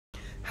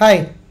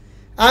Hi,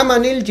 I'm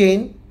Anil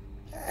Jain,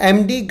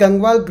 MD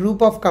Gangwal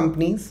Group of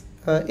Companies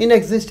in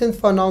existence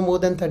for now more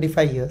than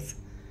 35 years.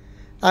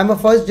 I'm a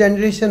first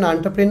generation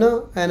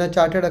entrepreneur and a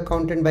chartered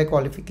accountant by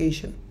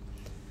qualification.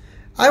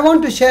 I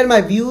want to share my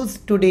views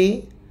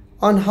today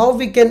on how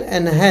we can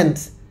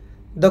enhance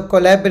the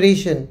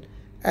collaboration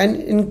and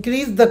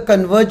increase the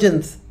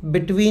convergence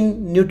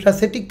between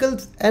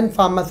nutraceuticals and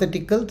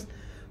pharmaceuticals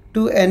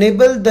to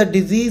enable the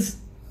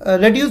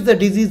reduce the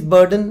disease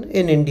burden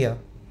in India.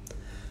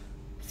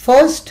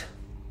 First,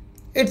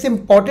 it's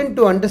important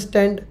to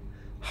understand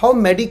how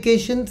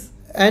medications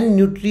and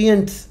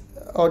nutrients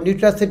or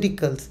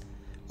nutraceuticals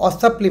or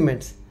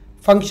supplements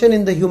function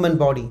in the human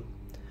body.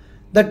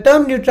 The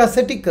term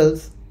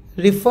nutraceuticals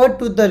refer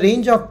to the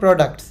range of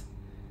products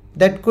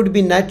that could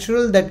be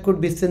natural, that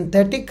could be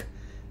synthetic,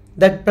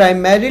 that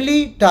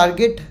primarily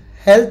target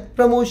health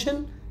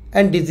promotion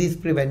and disease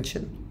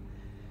prevention.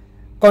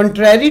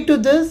 Contrary to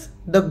this,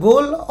 the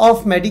goal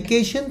of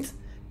medications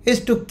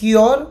is to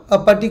cure a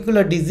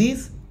particular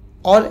disease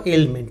or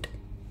ailment.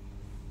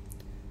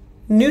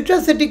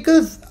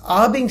 Nutraceuticals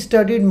are being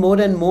studied more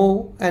and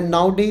more, and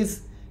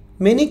nowadays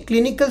many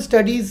clinical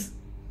studies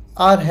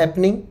are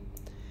happening,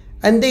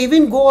 and they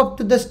even go up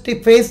to the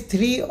phase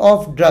 3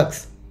 of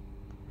drugs.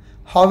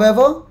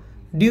 However,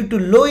 due to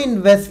low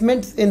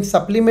investments in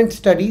supplement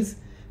studies,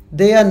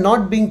 they are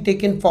not being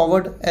taken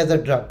forward as a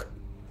drug.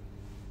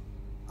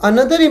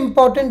 Another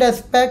important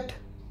aspect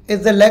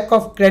is the lack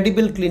of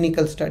credible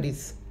clinical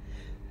studies.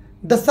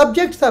 The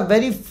subjects are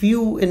very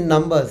few in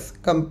numbers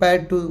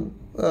compared to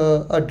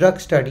a drug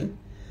study.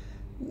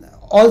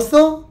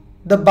 Also,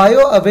 the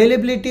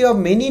bioavailability of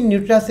many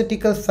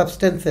nutraceutical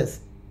substances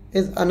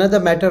is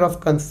another matter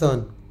of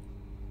concern.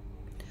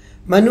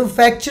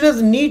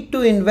 Manufacturers need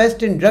to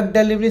invest in drug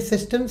delivery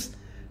systems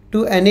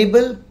to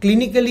enable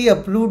clinically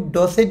approved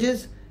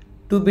dosages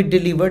to be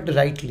delivered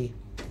rightly.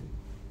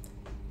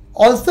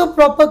 Also,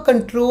 proper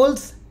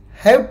controls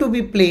have to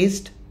be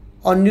placed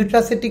on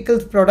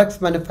nutraceuticals products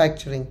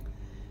manufacturing.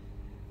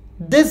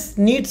 This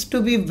needs to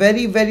be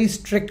very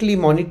strictly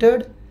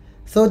monitored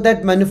so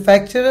that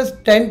manufacturers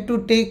tend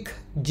to take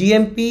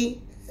GMP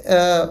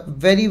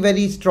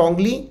very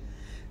strongly,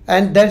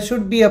 and there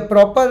should be a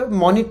proper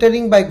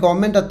monitoring by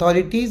government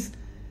authorities,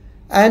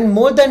 and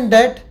more than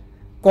that,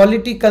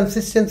 quality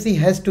consistency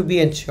has to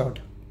be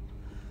ensured.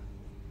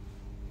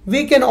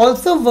 We can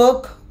also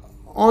work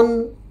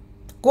on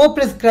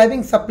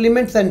co-prescribing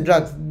supplements and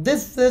drugs.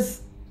 This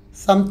is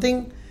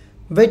something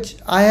which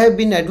I have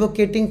been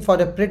advocating for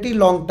a pretty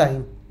long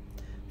time.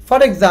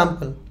 For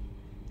example,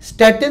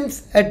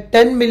 statins at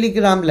 10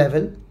 milligram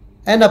level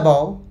and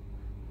above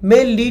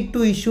may lead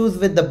to issues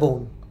with the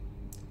bone.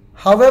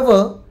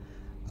 However,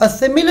 a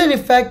similar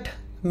effect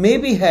may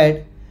be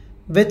had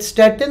with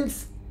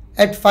statins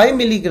at 5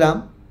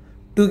 milligram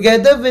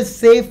together with,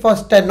 say, for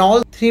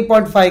stanol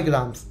 3.5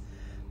 grams.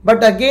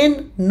 But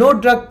again, no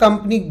drug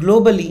company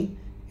globally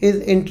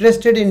is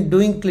interested in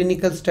doing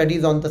clinical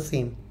studies on the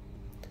same.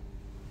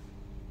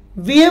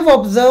 We have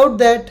observed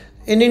that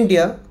in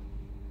India,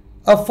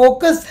 a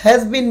focus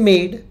has been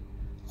made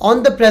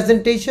on the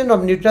presentation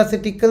of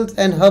nutraceuticals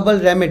and herbal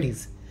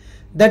remedies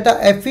that are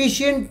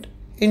efficient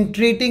in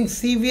treating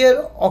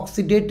severe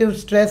oxidative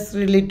stress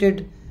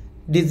related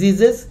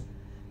diseases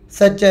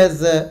such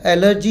as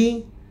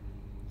allergy,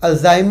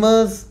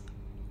 Alzheimer's,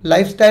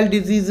 lifestyle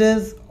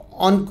diseases,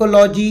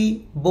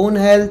 oncology, bone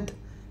health,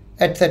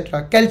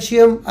 etc.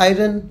 Calcium,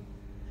 iron.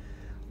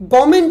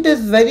 Government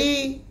is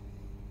very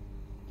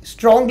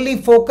strongly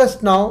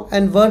focused now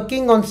and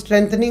working on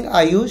strengthening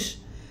Ayush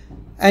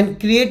and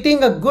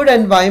creating a good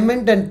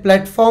environment and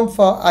platform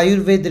for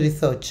Ayurveda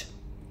research.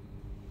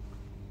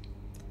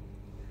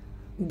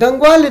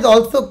 Gangwal is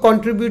also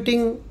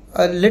contributing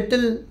a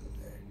little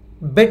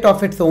bit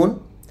of its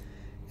own.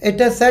 It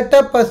has set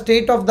up a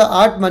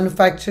state-of-the-art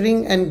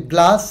manufacturing and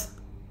glass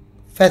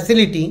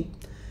facility.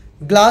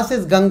 Glass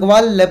is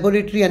Gangwal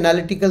Laboratory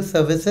Analytical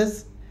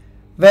Services,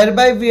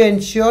 whereby we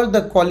ensure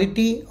the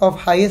quality of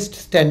highest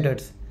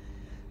standards.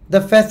 The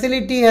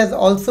facility has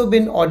also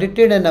been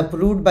audited and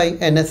approved by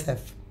NSF.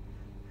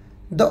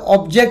 The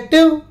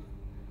objective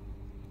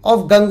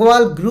of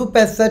Gangwal Group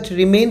as such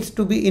remains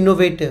to be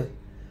innovative,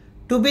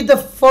 to be the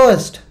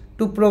first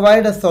to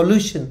provide a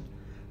solution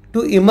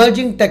to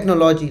emerging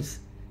technologies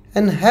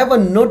and have a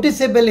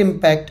noticeable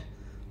impact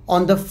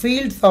on the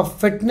fields of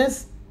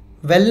fitness,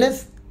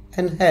 wellness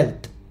and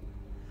health.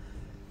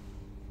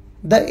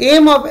 The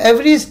aim of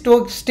every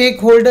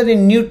stakeholder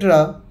in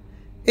Nutra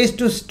is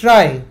to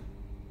strive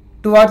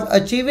towards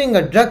achieving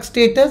a drug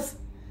status,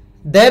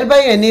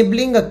 thereby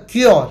enabling a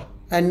cure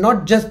and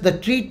not just the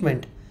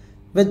treatment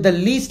with the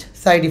least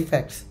side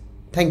effects.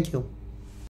 Thank you.